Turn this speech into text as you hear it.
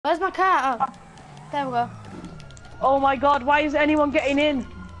Where's my car? Oh, there we go. Oh my god, why is anyone getting in?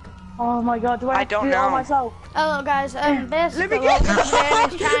 Oh my god, do I have to do it all myself? Hello guys, basically what we're doing is trying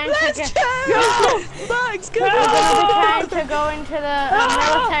to get... Go! Max, go! We're going to be trying to go into the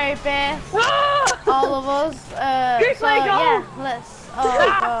military base, all of us. So yeah, let's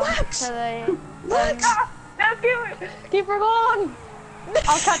all go to the... Keep her on!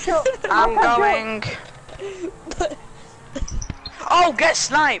 I'll catch up. I'm going. Oh, get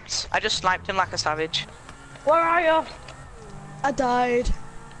sniped! I just sniped him like a savage. Where are you? I died.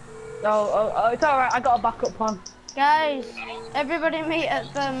 Oh, it's alright, I got a backup plan. Guys, everybody meet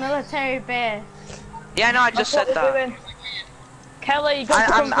at the military base. Yeah, no, I just said that. Doing. Kelly, you got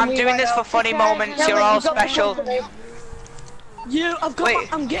to come I'm to me doing right this now. for funny Kelly, moments. You're all special. I've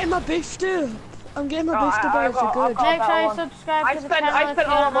got. I'm getting my beef too. I'm getting my beef to both for good. Make sure you subscribe to the channel I spent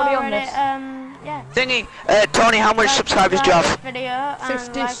all the money on this. Yeah. Thingy, Tony, how much subscribers do you have? Video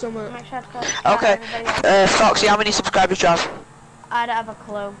 50 something. Okay, Foxy, how many subscribers do you have? I don't have a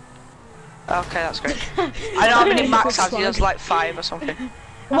clue. Okay, that's great. I don't know how many Max has. He has like 5 or something. I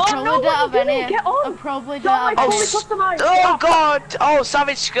probably don't have any. Get on. I probably don't have any. Oh god! Oh,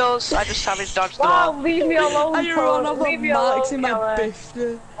 savage skills! I just savage dodged them all. Wow, leave me alone. I've got marks in my beef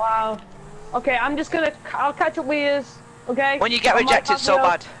too. Wow. Okay, I'll catch up with you. Okay. When you get rejected so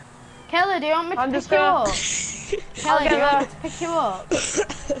bad. Kelly, do you want me to pick you up? Kelly, do you want me to pick you up?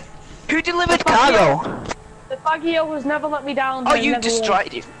 Who delivered cargo? The Faggio has never let me down. Oh, you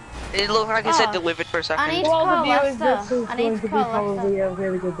destroyed it. It looked like it said delivered for a second. I need to call Lester. I need to call probably Lester. a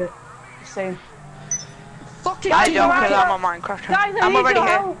really good bit. Just saying. Fucking I don't, because I'm on Minecraft. Guys, I'm already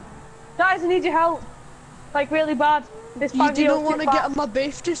here. Guys, I need your help. Like, really bad. This You didn't want to get on my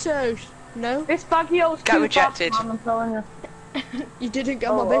beef to out. No? This Faggio's Got rejected. Fast, man, I'm telling you. You didn't get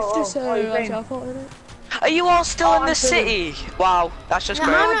on my beef to out. That's your fault, innit? Are you all still in the city? Wow, that's just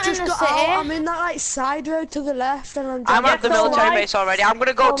great. I'm I just got out. I'm in that like side road to the left, and I'm at the military base already. I'm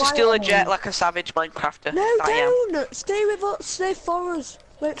gonna go to steal a jet like a savage Minecrafter. No, don't. Stay with us. Stay for us.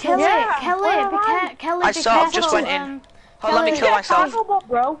 Wait, Kelly, Kelly, be I just went in. Oh, let me kill myself.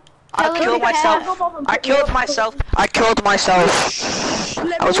 I killed myself. I killed myself.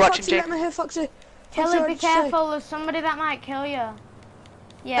 I was watching Jake. Let me hear Foxy. Kelly, be careful. There's somebody that might kill you.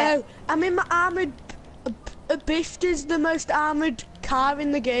 Yeah. Oh, I'm in my armored. A Bift is the most armored car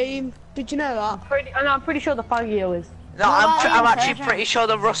in the game. Did you know that? I'm pretty sure the Faggio is. No, I'm actually pretty sure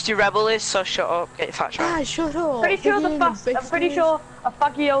the Rusty Rebel is. So shut up. Get your facts right. Ah, shut up. I'm pretty sure a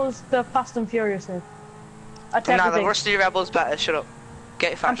Faggio's the Fast and Furious is. No, the Rusty Rebel's better. Shut up.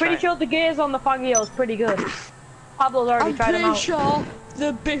 Get your facts right. I'm pretty sure the gears on the Faggio is pretty good. Pablo's already tried them out. I'm pretty sure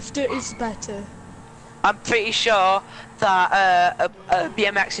the Bifter is better. I'm pretty sure that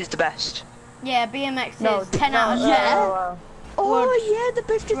BMX is the best. Yeah, BMX is 10 out of 10. Oh yeah, the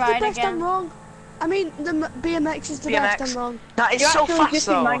Bift is the best. Again. I'm wrong. I mean, the BMX is the best. I'm wrong. That is so fast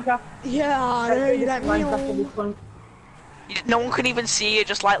though. Yeah, I know. You let me. No one can even see you,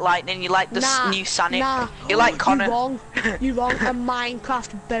 just like lightning. You like the new Sonic. Nah, you like Connor. You're wrong. You're wrong. A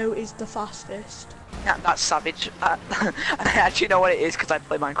Minecraft boat is the fastest. Yeah, that's savage. I actually know what it is because I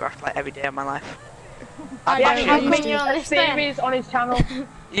play Minecraft like every day of my life. A series on his channel.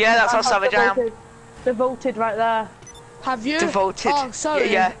 Yeah, that's how savage I am. Devoted right there. Have you? Devoted. Oh,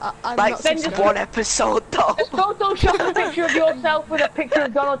 sorry. Yeah. I'm like not just one episode though. Just Photoshop a picture of yourself with a picture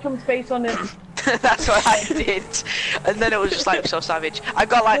of Donald Trump's face on it. That's what I did. And then it was just like so savage. I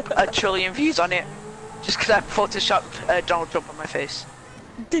got like 1 trillion views on it. Just because I photoshopped Donald Trump on my face.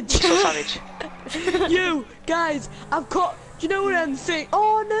 Did you? So savage. You guys, I've got. Do you know what I'm saying?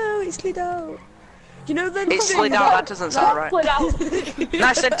 Oh no, it's slid out. You know then. It slid out. That doesn't sound right.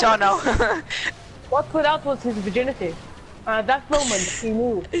 Nice and Tono. What slid out was his virginity. That moment he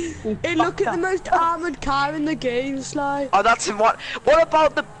knew. Hey, look at the most armored car in the game, Sly. Oh, that's what. What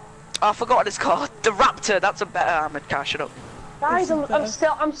about the? Oh, I forgot what it's called. The Raptor. That's a better armored car. Shut up. Guys,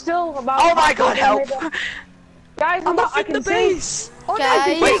 I'm still about. Oh my God! Help! Guys, I'm off in the base. Oh no!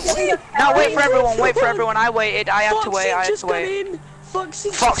 Wait! No, wait for everyone. Wait for everyone. I waited. I had to wait. I had to wait.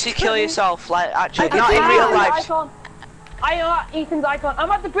 Foxy, kill yourself. Like actually, not in real life. Ethan's icon. I'm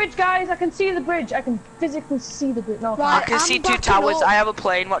at the bridge, guys. I can see the bridge. I can physically see the bridge. No, I can see 2 towers. I have a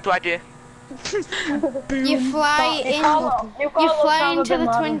plane. What do I do? You fly into the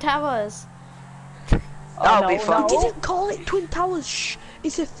Twin Towers. That'll be fun. We didn't call it Twin Towers. Shh.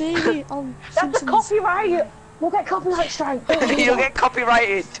 It's a theory on That's a copyright. We'll get copyright strike. You'll get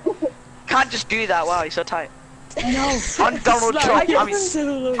copyrighted. Can't just do that. Wow, you're so tight. No. On Donald Trump. I just boosted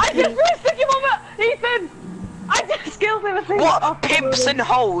him on that, Ethan. I just killed him. What? Pimps and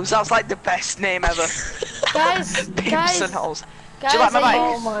hoes. That's like the best name ever. Guys, Pimps and hoes. Do you like my bike?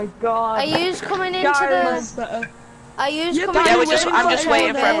 Oh my god. Are you coming into the... Are you coming Yeah, into I'm just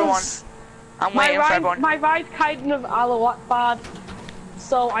waiting for everyone. I'm My waiting for everyone. My ride's kind of bad,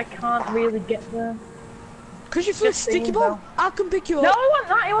 so I can't really get there. Cause you feel Just sticky saying, ball. I can pick you No, up. it wasn't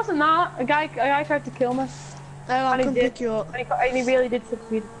that. It wasn't that. A guy tried to kill me. Oh, I And can he did. pick you up. And he really did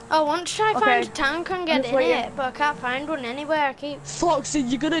succeed. I want to try Okay. find a tank and get in waiting. it, but I can't find one anywhere. I keep... Foxy,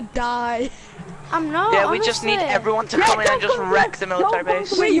 you're gonna die. I'm not, Yeah, we just need honestly. everyone to come in and just wreck the military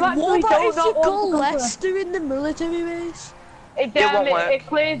base. Wait, Wait, you what actually about don't if not you want go to come to Leicester in the military base? It won't work. it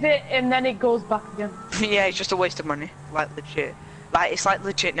clears it and then it goes back again. Yeah, it's just a waste of money. Like legit. Like it's like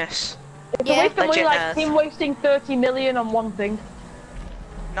legitness. It's Yeah. a waste of money, like Legitness. him wasting 30 million on one thing.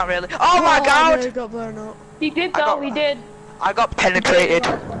 Not really. Oh my I god! got blown up. He did I though, got- he did. I got penetrated.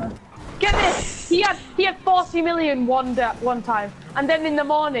 Get this! He had 40 million one time, and then in the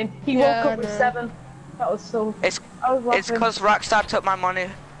morning he Yeah, woke up with I know. 7. That was so. It's I was it's because Rockstar took my money,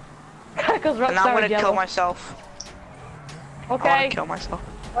 because and I'm gonna kill myself. I Okay, wanna kill myself.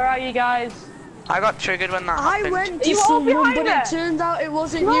 where are you guys? I got triggered when that I happened. went to You all someone, behind but it it? turned out it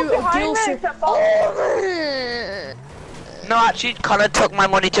wasn't You're you. behind me, Gilson. except for- No, actually, Connor took my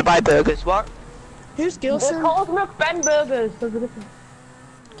money to buy burgers. What? Who's They're Gilson? called McBen burgers. There's a difference.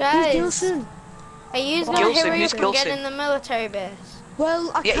 Who's Guys, Gilson? are you gonna Gilson, hurry who's up and get Gilson? in the military base?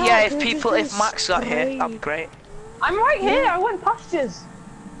 Well, I Yeah, can't. yeah. If because people, this if Max got here, is that'd be great. I'm right here. I went past yours.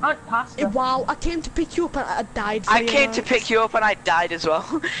 I went past you. Wow, I came to pick you up and I died for I you. came to pick you up and I died as well.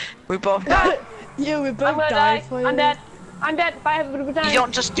 We both died. Yeah, we I'm both gonna die. died for you. I'm dead. I'm dead. Bye. Have a good time. You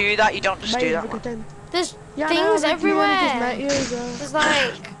don't just do that. You don't just Mate, do have a that. good time. There's Yeah, things no, I everywhere. just met you as well. There's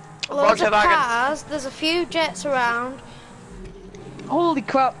like loads of Roger, wagon. cars. There's a few jets around. Holy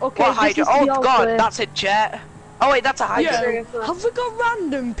crap. Okay. What this hydro? is Oh the god, outfit. that's a jet. Oh wait, that's a hydro. Yeah. Seriously. Have we got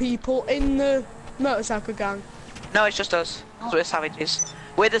random people in the motorcycle gang? No, it's just us. 'Cause we're savages.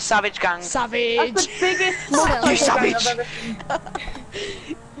 We're the savage gang. Savage. That's the biggest You motorcycle gang savage. I've ever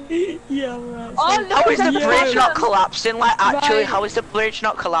seen. Yeah, right. Oh, look How is at the that bridge not person. collapsing? Like actually, Right. how is the bridge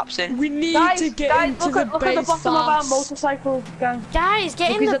not collapsing? We need Guys, to get guys, into look the at base the bottom of our fast. motorcycle gang. Guys, get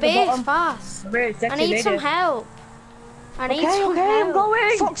in Look, he's the at the base bottom. fast. Really I sexy need some lady. help. I need Okay, some okay, I'm help.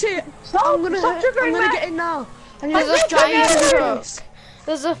 going. Foxy, Stop, I'm gonna stop triggering me. get in now. And There's you're a just fire driving to the truck. base.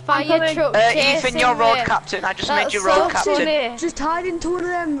 There's a fire coming. truck Ethan, chasing you're road me. captain. I just That's made you so road captain. funny. Just hide into one of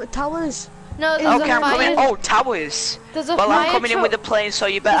them towers. No, there's Okay, a I'm coming. fire. Oh, towers. There's a Well, fire I'm coming truck. in with a plane, so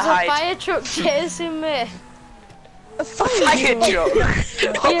you better There's a hide. fire truck chasing me. A Fire fire truck.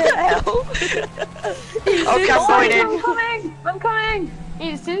 What the hell? Okay, I'm going in. I'm coming. I'm coming.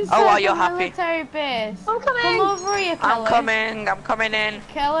 It's inside Oh, wow, the you're happy. military base. I'm coming. Come over here, Kelly. I'm coming. I'm coming in.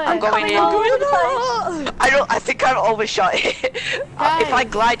 Kelly. I'm going in. over. I think I've overshot it. If I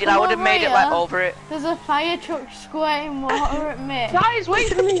glided, I come would have over made it like here. over it. There's a fire truck squirting water at me. Guys,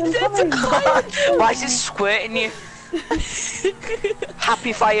 wait for me. I'm coming. Why is it squirting you?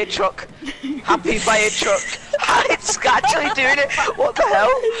 Happy fire truck. Happy fire truck. It's actually doing it. What the hell?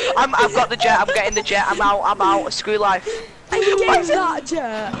 I've got the jet. I'm getting the jet. I'm out. Screw life. Get that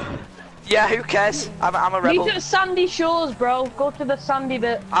jet. Yeah, who cares? I'm a Meet rebel. at the sandy shores, bro. Go to the sandy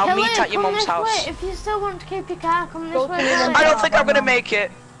bit. I'll Kelly, meet at your come mum's this house. way. If you still want to keep your car, come this Go way. to the Kelly. I don't think I'm gonna make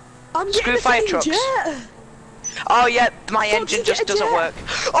it. I'm Screw getting fire the trucks. jet. Oh yeah, my Foxy, engine get just a doesn't jet. work.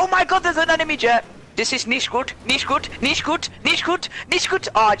 Oh my god, there's an enemy jet. This is niche good. Niche good. Niche good. Niche good. Niche good.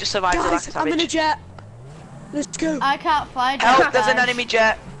 Oh, I just survived Guys, like a I'm in a savage. jet. Let's go. I can't fly. Help! There's an guys. enemy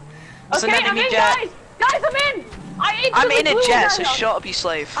jet. There's Okay, an I'm enemy in, jet. guys. Guys, I'm in. I'm in a blew jet, guys so up. shut up, you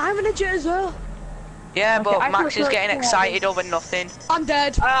slave. I'm in a jet as well. Yeah, Okay, but I Max feel is getting like- excited over nothing. I'm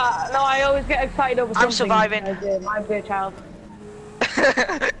dead. No, I always get excited over something. I'm surviving. I do. I'm a good child.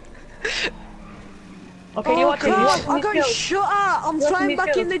 Okay, you Oh watch it. You crap, watch I me got kill. shot at. I'm Watch flying me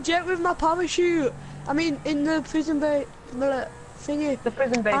back kill. in the jet with my parachute. I mean, in the prison bay, thingy. The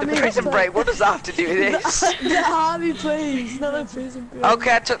prison base. I The mean, prison it's break, what does that have to do with this? The army place, not the prison break.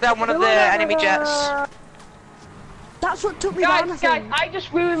 Okay, I took down one of the enemy jets. That's what took me down, I Guys, think. I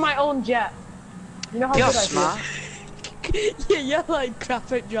just ruined my own jet. You know how You're good I feel? smart. Yeah, you're like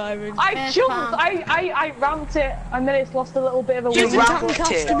crap at driving. I It's jumped, fun. I ramped it, and then it's lost a little bit of a You There's a wing. ramped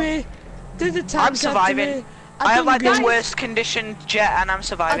tank it. after me. There's a tank I'm after surviving. me. I have like the don't worst conditioned jet and I'm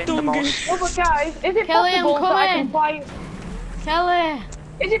surviving the don't most. Oh, but guys, is it Kelly, I'm possible that I coming. can fly? Kelly,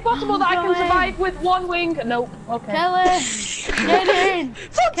 Is it possible that I can going. survive with one wing? Nope. Okay. Kelly, get in.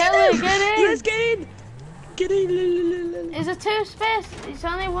 Kelly, get in. Let's get in. Get in. Is it 2 space? It's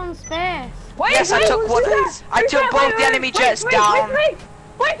only 1 space. Wait, Yes, I wait, took one. wait, I took wait, both wait, the enemy wait, jets wait, down. Wait for me!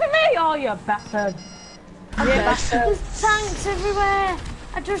 Wait for me! Oh, you bastard. I'm You dead. bastard. There's tanks everywhere.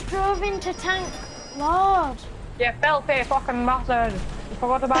 I just drove into tank. Lord. You filthy fucking bastard. You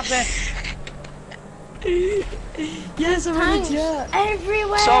forgot about me. Yes, I'm in a jet.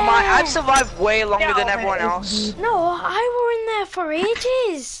 Everywhere. So I've survived way longer than everyone else. No, I were in there for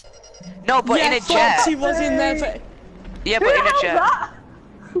ages. No, but in a jet. Foxy was in there for... Yeah, but in a jet.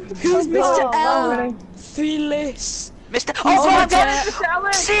 Who's Mr. L? Really? Fearless. Mr. Oh god,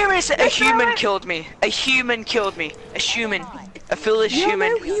 Alex. seriously, a human killed me. A human killed me. A human. A foolish human.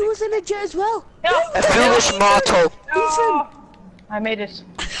 No, he was in a jet as well. A foolish mortal. Oh, I made it.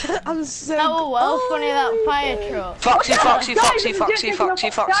 I'm so... That was well funny, that fire truck. Foxy, Foxy, Foxy, Foxy, Foxy,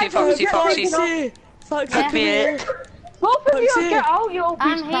 Foxy, Foxy, Foxy. Foxy, Could be it. Both of you Foxy. get out, you old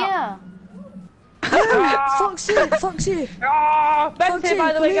piece I'm of crap. here. Foxy, Foxy, Ah, Ben's Foxy, here,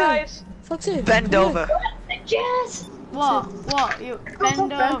 by the way, come here. guys. Foxy. Bend over. Yes. What? You bend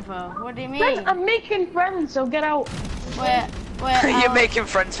Ben. over? What do you mean? Ben, I'm making friends, so get out. Where? You're I'll- making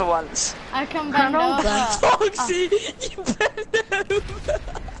friends for once. I can bend know, over. Foxy, you bend over.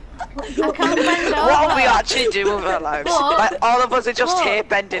 I can bend over. What will we actually do with our lives? What? Like, all of us are just What? here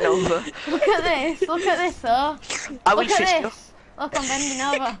bending over. Look at this. Look at this, though. I will Look at fist you. this. Look, I'm bending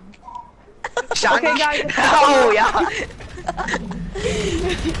over. Shank. Okay, guys. Oh, yeah.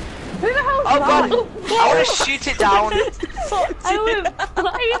 Who the hell's Oh, that? God. I want to shoot it down. I was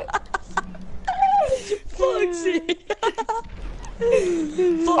flying. Foxy.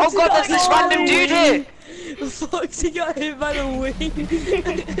 Oh, God, there's this random dude here. Foxy got hit by the wing.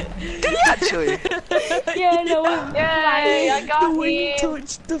 Did he actually? Yeah, no. Yay, I The got wing him.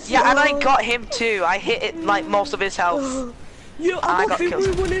 touched the floor. Yeah, and I got him too. I hit it like most of his health. Yo, I I'm got off it killed.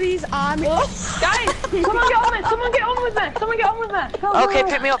 with one of these army. Guys, someone get on me. Someone get on with me. Someone get on with me. Come Okay, on.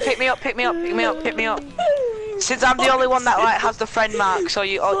 pick me up, pick me up, pick me up, pick me up, pick me up. Since I'm the only one that like has the friend mark, so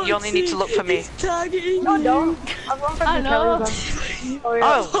you only need to look for me. He's targeting No, you. don't. I'm wrong for I know. Oh, yeah.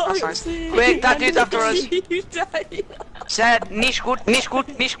 Oh, that's nice. Quick, that dude's after us. You died. Said, nicht gut, nicht gut,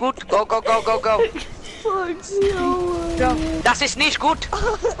 nicht gut. Go, go, go, go, go. Foxy, oh Go. Das ist nicht gut.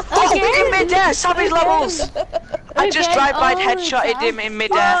 Oh, in midair, savage levels. I just drive-by headshotted him in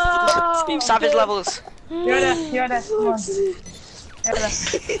midair. Oh. Savage levels. You're there. You're there. Come on. Foxy. You're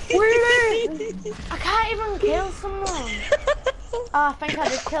there. I can't even kill someone. Oh, I think I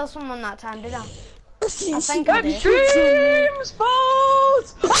did kill someone that time, did I? I think I did. Extreme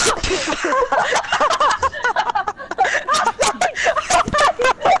sports.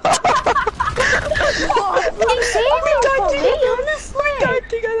 He's aiming for me, honestly.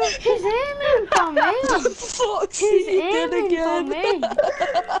 He's aiming for me. Foxy, He's you did aiming for again. me.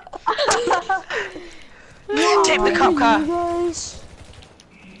 Take the cop car. Guys.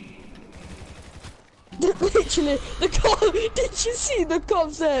 Literally, the cop. Did you see the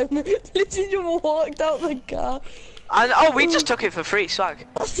cops there? Literally just walked out the car. And oh, we just took it for free, swag.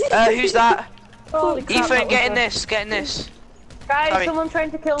 Who's that? Holy crap, Ethan, that get in was this, get in this. good. Guys, Sorry. someone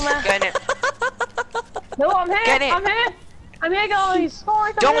trying to kill me. Get in it. No, I'm here. Get in. I'm here. I'm here, guys. Guys,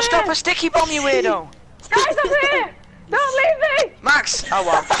 I'm Don't here. stop a sticky bomb, you weirdo. Guys, I'm here. Don't leave me. Max! Oh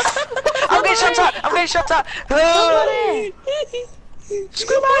wow. I'm getting shot at! I'm getting shot at! Somebody.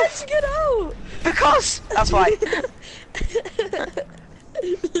 Screw Let's get out. Because! That's why.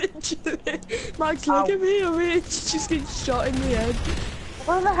 Literally. Max, look at me. I'm here. Just getting shot in the head.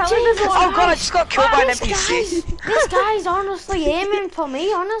 What the hell Jesus is this? Oh god, I just got killed by an This NPC. guy's honestly aiming for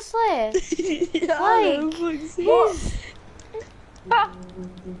me, honestly. Yeah, Like, Foxy.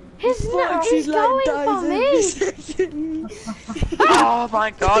 He's Foxy's going like for me. Oh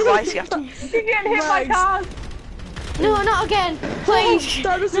my god, why is he after? You're getting hit by Max. cars. No, not again. Please.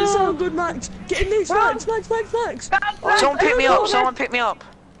 That doesn't sound good, Max. Get in this, Max. Max. Someone pick me up, someone pick me up.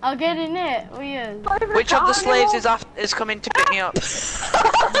 I'll get in it. Weird. Which of the slaves is coming to pick me up?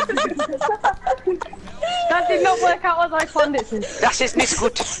 That did not work out as I planned it to. Das ist nicht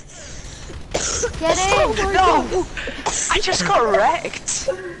gut. Get in. No! I just got wrecked.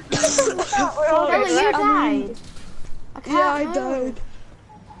 Billy, you died. Yeah, I know. died.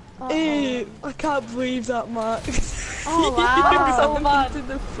 Ew, I can't believe that, Max. Oh wow. So bad. In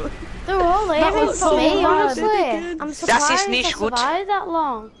the front. They were all aiming was for so me, bad. honestly. Again. I'm Das surprised ist I nicht gut. survived that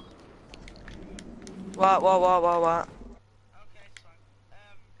long. What?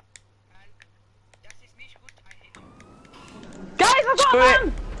 Guys, I got Screw it.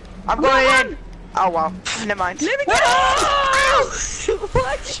 them. I'm going in. Oh wow, never mind. Let me get out!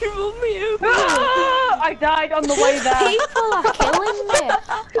 Why'd you run me over? I died on the way there. People are killing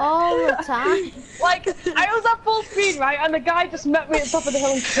me all the time. Like, I was at full speed, right, and the guy just met me at the top of the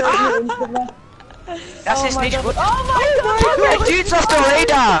hill and killed me instantly. Das ist nicht gut. Oh my god! Hey, dude's off the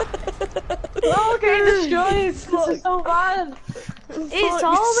radar. Oh, getting destroyed. This is so bad. It's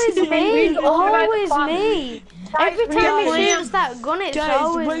always me, always me. Every time he shoots that gun, it's Guys,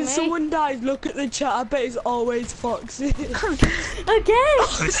 always when me. someone dies, look at the chat. I bet it's always Foxy. Again.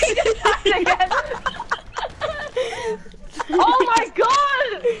 Oh my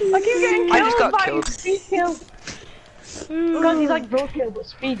god! I keep getting I just killed got by killed. speed kill. God, he's like roadkill, but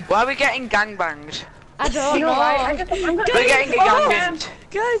speed. Why are we getting gangbanged? I don't You know. know, right? I'm We're getting gangbanged.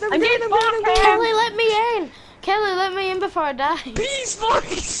 Guys, I'm getting fucked. Kelly, let me in. Kelly, let me in before I die. Peace,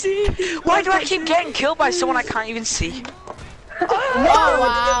 Foxy. Why do I keep getting killed by someone I can't even see? Oh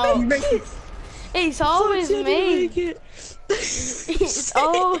wow. It's always Foxy, me. make it. It's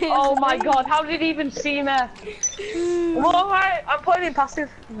always Oh my me. god, how did he even see me? Well, alright, I'm putting in passive.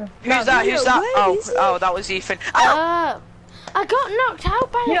 Who's that? Who's that? where Oh, is he? oh, that was Ethan. Ow! I got knocked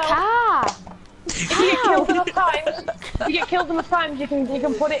out by Yeah. a car. If you get killed enough times, if you get killed enough times, you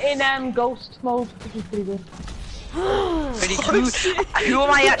can put it in ghost mode, which is pretty good. Pretty good. Who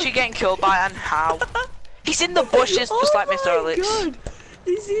am I actually getting killed by and how? He's in the bushes, just like Mr. Alex. Oh my god.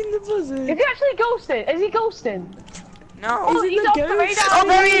 He's in the buzzer. Is he actually ghosting? Is he ghosting? No. Oh, he's the off the ghost? radar. Oh,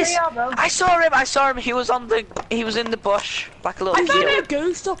 there he He's is! off the radar, bro. I saw him. He was in the bush, like a little Is it kid. a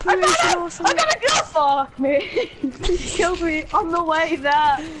ghost I operation got or him! I something? got a kill! Fuck me! He killed me on the way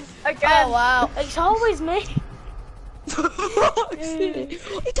there. Again. Oh wow. It's always me. Foxy.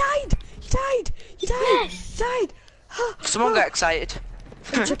 He died. He died. He died. Yes. He died. Someone got excited.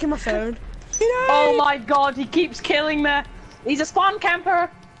 I'm checking my phone. Oh my god, he keeps killing me. He's a spawn camper.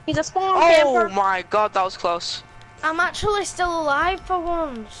 He's a spawn Oh camper. my god, that was close. I'm actually still alive for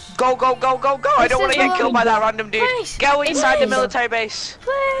once. Go, go, go, go, go! I don't want to get killed by that random dude. Please. Go inside the Please. military base.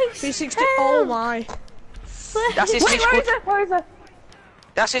 Please. 360. Oh my. That's his Wait, niche where is good. it? Where is it?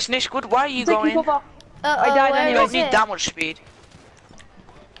 That's his niche good. Why are you Take going? your cover. Uh-oh, I died where You anyway. don't is need it? that much speed.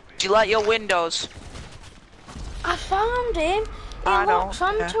 Do you like your windows? I found him. He I know, locks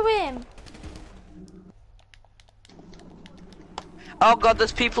onto him. Oh god,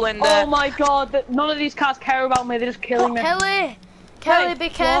 there's people in there. Oh my god, none of these cars care about me, they're just killing me. Kelly, Hey, be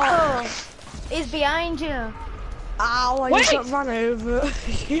careful. He's behind you. Ow, I Wait. just got run over.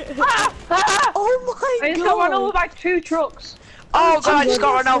 Ah, ah, Oh my I just got run over god. by 2 trucks. Oh god, I I'm just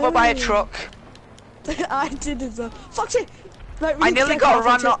got run gonna over by a say. truck. I did as well. Foxy. Right, we I need to nearly get got off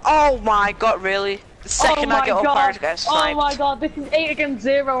run it. over. Oh my god, really? The second I get up, I get sniped. Oh my god, this is 8 against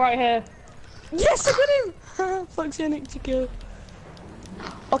 0 right here. Yes, I got him. Foxy, I need to go.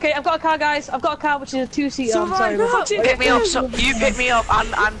 Okay, I've got a car, guys. I've got a car which is a 2-seater. I'm sorry. no. but- Pick me up, so you pick me up. I'm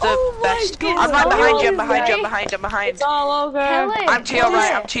the Oh my best. God. I'm right behind you. I'm behind you. I'm Right. behind. I'm behind. It's all over. Kelly, I'm to your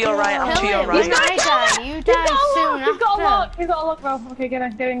right. I'm to your right. I'm to your Kelly, when right. I die, you die soon He's got a lock. after. He's got a lock, bro. Okay, get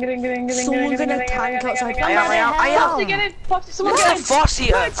in, get in, get in, get in, get in, get in, Someone's get in, in a get in, tank get in, outside. get in, I am. Foxy, get in. Foxy, someone Look get at in. the force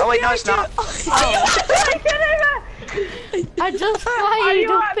eater. Oh wait, no, it's not. I just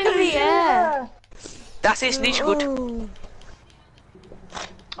fired up in the air. That's his niche good. Oh,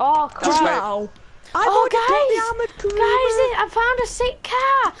 Oh, crap. wow. I've Oh, already got the armored guys, Karuma. I found a sick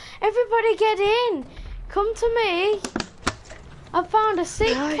car. Everybody get in. Come to me. I found a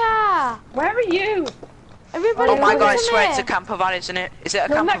sick car. Where are you? Everybody Oh my come god, I to swear me. it's a camper van, isn't it? Is it a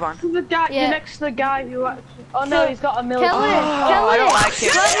You're camper next van? to the guy. Yeah. You're next to the guy who actually. Oh no, he's got a military. Kelly, Oh, Kelly, I don't like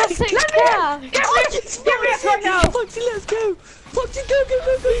it. let me sick car. Get me right now. Foxy, let's go. Foxy, go, go,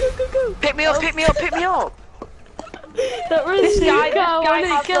 go, go, go, go, go. Pick me up, pick me up, pick me up. That was This sick guy car, wasn't it,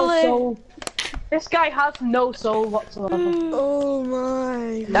 has no Kelly? soul. This guy has no soul whatsoever. Oh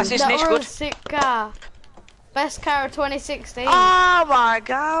my. That's his That niche was good. a sick car. Best car of 2016. Oh my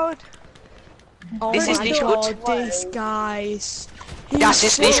god. Oh This is my niche god, good. this guy's. That's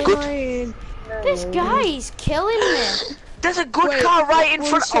his niche good. flying. This guy is killing me. There's a good Wait, car right in one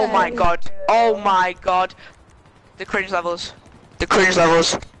front. Oh my second. god. Oh my god. The cringe levels. The cringe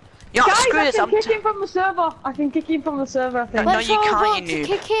levels. You're not Guys, screw I this. can I'm kick him from the server. I can kick him from the server, I think. No, Let's you all can't, vote you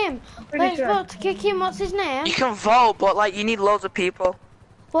to noob. kick him. pretty Let's sure. vote to kick him. What's his name? You can vote, but like you need loads of people.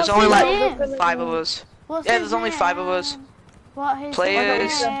 What's There's only his like name? 5 of us. What's Yeah, his there's only 5 of us. name? What his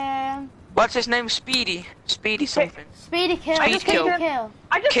Players. name? What's his name? Speedy. Speedy something. Speedy kill. Speed Speedy kill. kill.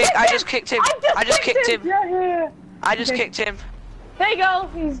 I just kicked him. I just kicked him. Yeah, yeah. I just Okay. kicked him. There you go.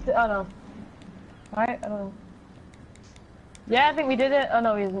 He's. Oh no. Right? I don't know. Yeah, I think we did it. Oh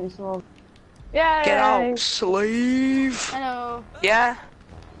no, he isn't. He's still on. Yeah. Get out, slave. Hello. Yeah,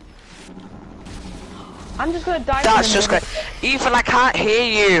 I'm just gonna die. that's from just him. great. Ethan, I can't hear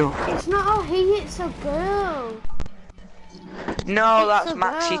you. It's not a he, it's a girl. No, It's that's a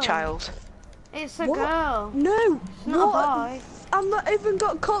Maxie girl. Child. It's a What? girl. No, It's not what? a boy. I'm not even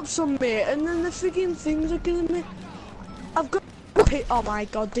got cops on me, and then the frigging things are killing me. I've got. Oh my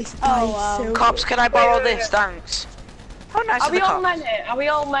god, this guy wow. is so. Cops, can I borrow this? Thanks. How nice Are we all men here? Are we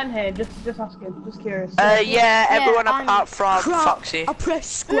all men here? Just asking. Just curious. Yeah, everyone apart from Foxy. I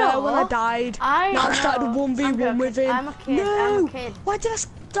pressed square when I died. Now I started a 1v1 with him. I'm a kid. No! I'm a kid. Why did I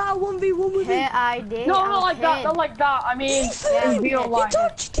start a 1v1 with him? Yeah, I did. No, not like that. Not like that. I mean, in real You life.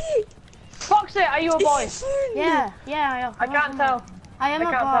 touched it! Foxy, are you a boy? Ethan! Yeah, yeah. I can't tell. I am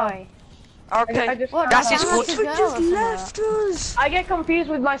a boy. Okay, What, that's his I'm good. like a girl just or something? left us! I get confused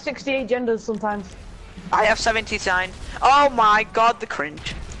with my 68 genders sometimes. I have 79. Oh my god, the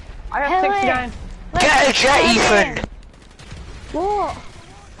cringe. I have 69. Get a jet, Ethan! What?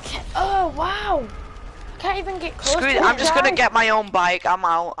 Oh, wow. Can't even get close Screw to it, I'm just gonna guys. get my own bike. I'm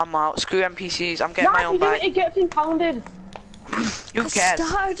out. Screw NPCs, I'm getting my own bike. It gets impounded. Who cares?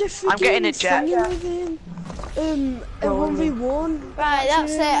 I'm getting a jet. A 1v1. Right,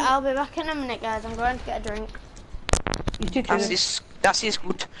 that's it. I'll be back in a minute, guys. I'm going to get a drink. That's his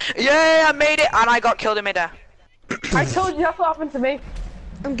good. Yeah, I made it, and I got killed in midair. I told you that's what happened to me.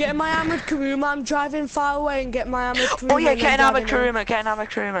 I'm getting my armored Kuruma. I'm driving far away and getting my armored Kuruma. Oh yeah, and get an armored driving in.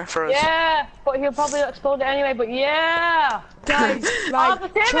 Kuruma for us. Yeah, but he'll probably explode it anyway, but yeah! Guys, right,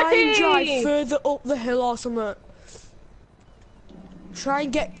 try and drive Positivity! further up the hill or something. Try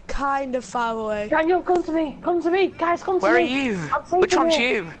and get kind of far away. Daniel, come to me. Come to me. Guys, come to Where are me. you? I'm safe Which in one's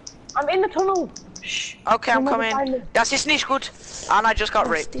here. you? I'm in the tunnel. Shh. Okay, I'm You'll never find coming. me. Das ist nicht gut. And I just got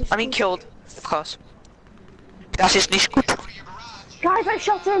raped. I mean killed, of course. Das ist nicht gut. Guys, I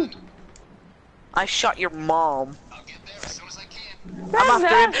shot him. I shot your mom. I'm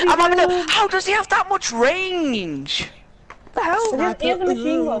after him. How does he have that much range? the hell? He has a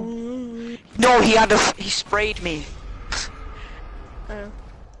machine gun. No, he sprayed me.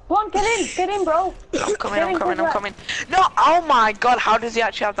 Come on, get in, bro. I'm coming. No, oh my god, how does he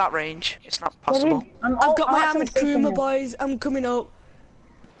actually have that range? It's not possible. I've got my armored Kuruma, boys. I'm coming up.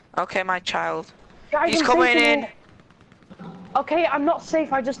 Okay, my child. Guys, He's I'm coming safe in. here. Okay, I'm not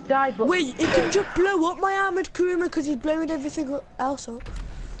safe. I just died. But Wait, he can just blow up my armored Kuruma because he's blowing everything else up.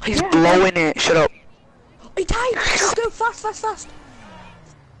 He's blowing it. Shut up. He died. Let's go fast.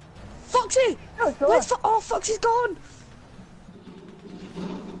 Foxy! Where's Foxy's gone.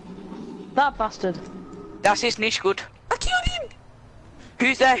 that bastard. Das ist nicht gut. I killed him.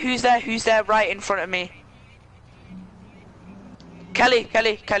 Who's there right in front of me? Kelly,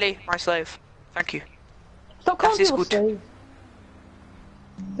 my slave. Thank you. Stop calling That is people good. slave.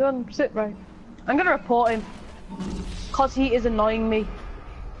 Don't sit right. I'm gonna report him. Cause he is annoying me.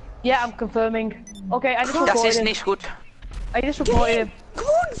 Yeah, I'm confirming. Okay, I just Das reported ist him. nicht gut. I just reported him. Come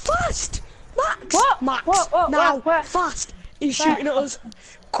on, fast! Max! What? Max! What? Now, Where? fast! He's shooting at us.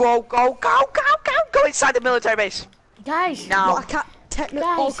 Go inside the military base. Guys. Now. But I can't technically.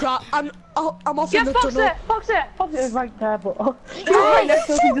 Guys. Oh crap! I'm off Yeah, in the Fox tunnel. it! Fox it is right there, but Guys,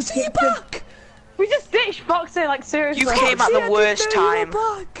 so we just Foxy ditched him. back! We just ditched Foxy, like seriously. You came at Foxy, I the didn't worst know you time.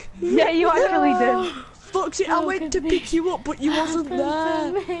 were back. Yeah, you actually did. Foxy, I went to pick you up, but you wasn't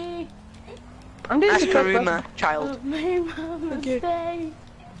there. Me. I'm doing That's the Karuma, child. My mama's Okay. day.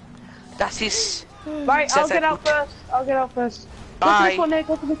 That is. Right, I'll get out first. Go to Bye. this one here,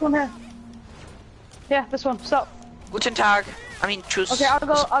 go to this one here. Yeah, this one, stop. Guten Tag. I mean, tschüss. Okay,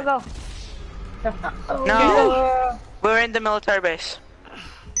 I'll go. No. We're in the military base.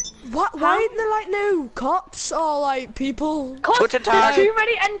 What? Why isn't there like no cops or like people? Cause Guten there's Tag. too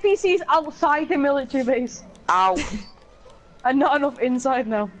many NPCs outside the military base. Ow. And not enough inside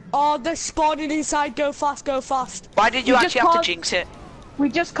now. Oh, they're spawning inside. Go fast, go fast. Why did you We actually just have to caused- jinx it? We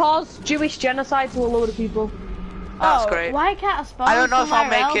just caused Jewish genocide to a load of people. That's Oh, great. Why can't I spawn I don't know if I'll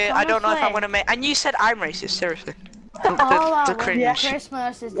somewhere make else, it. I don't know if I'm honestly? gonna make. And you said I'm racist. Seriously. All I The want cringe. for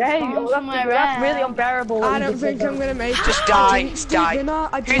Christmas is to Hey, spawn that's somewhere really else. unbearable. what I you don't just think said I'm there. gonna make it. Just I die. jinxed it, Die. didn't I?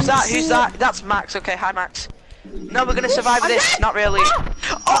 I Who's that? jinxed Who's it. that? That's Max. Okay, hi Max. No, we're gonna survive this. Not really.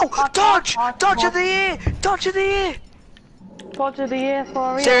 Oh, dodge! Dodge of the year! Dodge of the year! Dodge of the year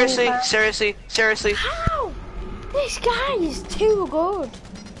for real. Seriously. How? This guy is too good.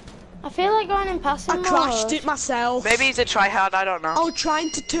 I feel like going in passing I mode. crashed it myself. Maybe he's a tryhard. I don't know. I was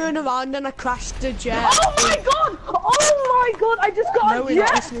trying to turn around and I crashed the jet. Oh my god! Oh my god! I just got No, a we're not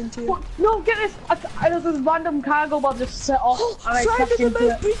jet! listening to you. What? No, get this! There's this random cargo bomb just set off and I Flying crashed under into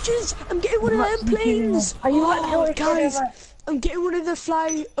those it. bridges. I'm getting one of them planes. Are you like Oh, guys, I'm getting one of the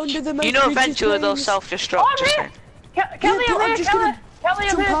fly under the most You know, bridges eventually they'll planes. self-destruct. Oh, I'm Just here! saying. Kelly, but I'm I'm here! just Kelly! gonna Kelly, I'm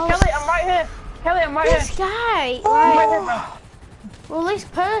jump here! out. Kelly, I'm right here! Kelly, I'm right This here! guy, I'm right like, here, bro. well, this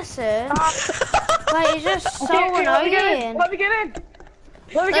person, like, he's just so Okay, let me get in! annoying. Let me get in!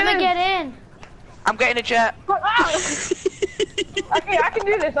 Let me get in. I'm getting a jet. Ah! Okay, I can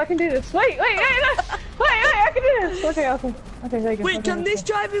do this. Wait, I can do this. Okay, there you go. Wait, can this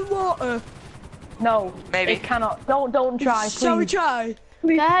drive in water? No. Maybe. It cannot. Don't try, please. Shall we try?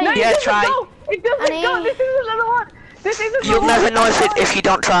 Please. Guys. No, Yeah, try. No, it doesn't go. This is another one. This isn't You'll the never one. know if you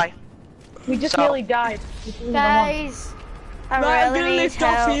don't try. We just So. nearly died. This isn't the one. Guys, Right, I'm I gonna really need lift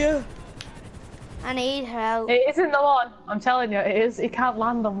off help. here. I need help. It isn't the one. I'm telling you, it is. It can't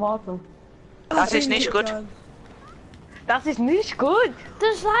land on water. That's his I think niche it good. can. That's his niche good.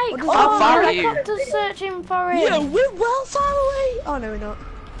 There's like How far are you? helicopters searching for it. Yeah, we're well far away. Oh no, we're not.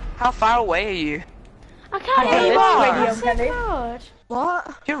 How far away are you? I can't Okay, hear this you. radio, What's Kenny. it called?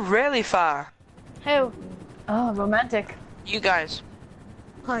 What? You're really far. Who? Oh, romantic. You guys.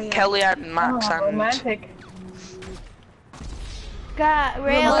 Oh, yeah. Kelly and Max Oh, and... romantic. God,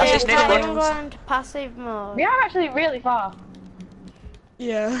 really? That's his I can't niche even good. go into passive mode. We are actually really far.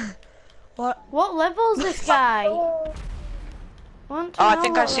 Yeah. What? What level's this guy? Want to Oh, I know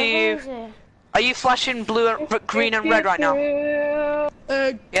think I what see level you. is he? Are you flashing blue and green and red right now? Yeah,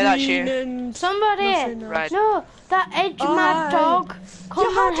 that's you. And Somebody! nothing else. Right. No, that edge mad Aye. dog.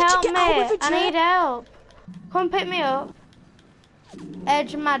 Come how and did you help get out of me. the I jet? need help. Come pick me up.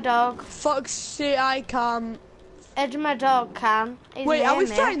 Edge my dog. Foxy, I can't. Edge my dog can. He's Wait, near are we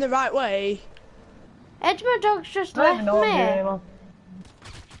me. flying the right way? Edge my dog's just I don't even left know what I'm doing me. anymore.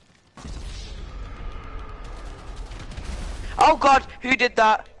 Oh god, who did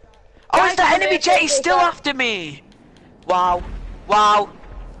that? Oh, it's the enemy jet, he's still after me! Wow. Wow.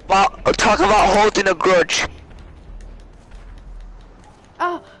 Wow, talk about holding a grudge.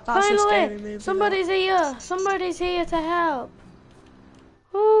 Oh, That's a scary finally! movie, Somebody's here. Somebody's here to help.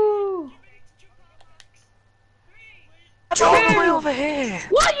 Woo! All the way over here.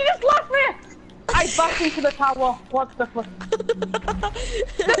 What? You just left me! I backed into the tower. What the fuck? The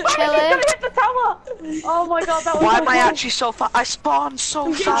Kill gonna him. hit the tower! Oh my god, that was Why so am I cool. actually so far? I spawned so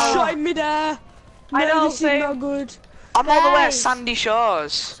I'm getting shot far. in midair. I No, know, this same. is not good. I'm all the way at Guys. Sandy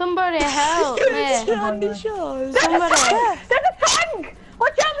Shores. Somebody help It's me. Andy Shores. Somebody. There's a tank!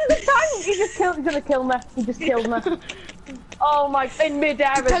 Watch out, there's a tank! He's gonna kill me. He just killed me. Oh my, in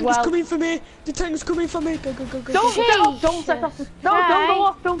midair The as tank's well. coming for me. The tank's coming for me. Go, go, go, go. Don't go. set off, don't set off. No, Right. don't go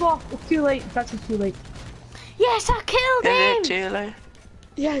off, don't go off. It's too late, it's actually too late. Yes, I killed Is it him. too late?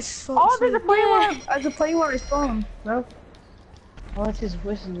 Yes, Oh, Foxy. there's a plane where, it's spawned. No? Oh, this is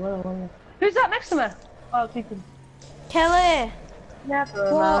well. Who's that next to me? Oh, it's Ethan. Kelly.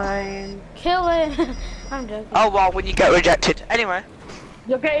 Never What? mind. Kill him. I'm joking. Oh well, when you get rejected. Anyway.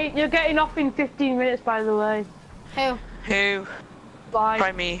 You're getting off in 15 minutes, by the way. Who? Who? Bye.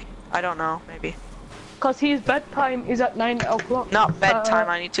 Try me. I don't know, maybe. Cause his bedtime is at 9 o'clock. Not bedtime,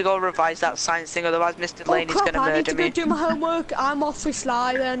 I need to go revise that science thing, otherwise Mr. Oh Laney's crap, gonna I need murder to go me. do my homework. I'm off with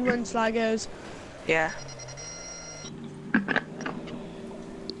Sly then when Sly goes. Yeah.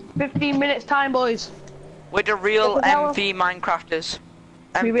 15 minutes time, boys. We're the real What the hell? MV Minecrafters.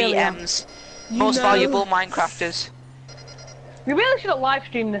 We really are. MVMs. You Most know- valuable Minecrafters. We really should have live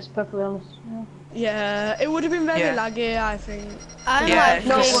streamed this, perfectly honest. Yeah, it would have been very Yeah. laggy, I think. I'm Yeah, live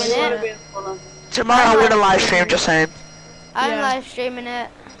no, streaming it would it. have been funner. Tomorrow I want a live stream, just saying. I'm Yeah. live streaming it.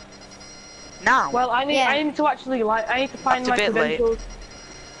 Now? Well, I need Yeah. to actually I need to find That's a my bit late. credentials.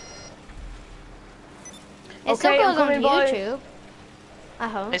 It still Okay, I'm goes on coming, boys. YouTube. I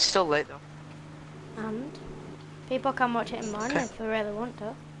hope. It's still late though. And people can watch it in the morning Okay. if they really want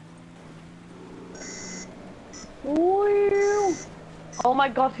to. Ooh. Oh my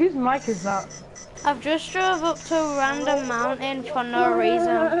god, whose mic is that? I've just drove up to a random mountain for no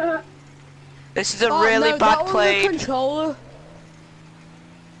reason. This is a Oh, really no, bad that was plane. the controller.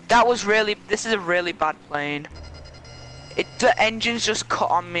 This is a really bad plane. The engine's just cut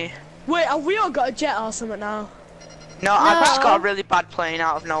on me. Wait, have we all got a jet or something now? No, I've just No. got a really bad plane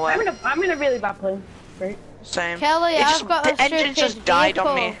out of nowhere. I'm in a really bad plane. Great. Same. Kelly, It I've just- got a the engine stupid just died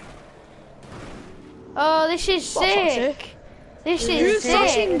on vehicle. me. Oh, this is What, Foxy? sick. This is Who's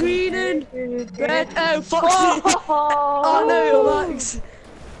flashing sick. green and red? Oh, Foxy. Oh no, Max.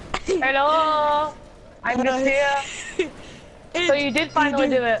 Hello. I'm Hello. just here. So you did finally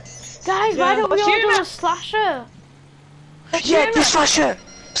do it. Guys, why Yeah. don't we all Shoot do it. a slasher? Yeah, do slasher!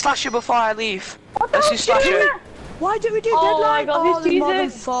 Slasher before I leave. Let's do slasher. Why did we do Oh my deadline? God, Oh, this there's more than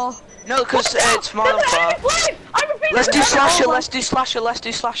Jesus. 4. No, because it's more than There's an far. enemy plane! I'm repeating Let's do it. slasher, Oh my- let's do slasher, let's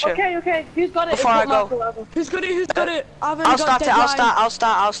do slasher. Okay, who's got it? Before It's I got go. Mark 11. Who's got it? Who's got it? I haven't I'll got start it, deadline.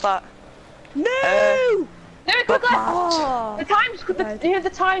 I'll start. No! Do it quickly! Oh, The time's here's the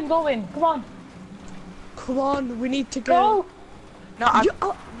time going. Come on. come on, we need to go. Go! No,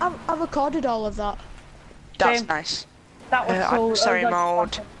 I'm, I recorded all of that. that's Same. nice. That was so Sorry, that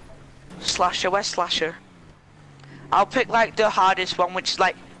was mode. Slasher, where's slasher? I'll pick like the hardest one, which is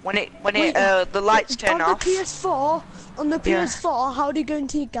like when the lights turn on off. the PS4, Yeah. how do you go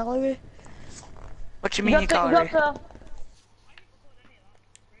into your gallery? What do you mean you can't read?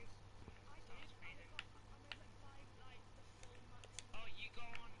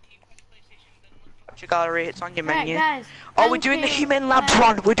 Your gallery, it's on your menu. Guys, oh, we're doing the Human Labs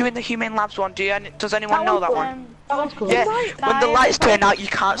one. We're doing the Human Labs one. Does anyone know that one? That one's cool. Yeah, when the lights turn out, you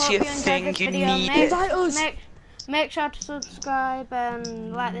can't see a Hope you enjoyed thing. this You video. need Make- it. Make sure to subscribe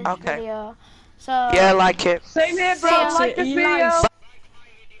and like this Okay. video. So Yeah, like it. Same here, bro. See ya. Like this See you video. later.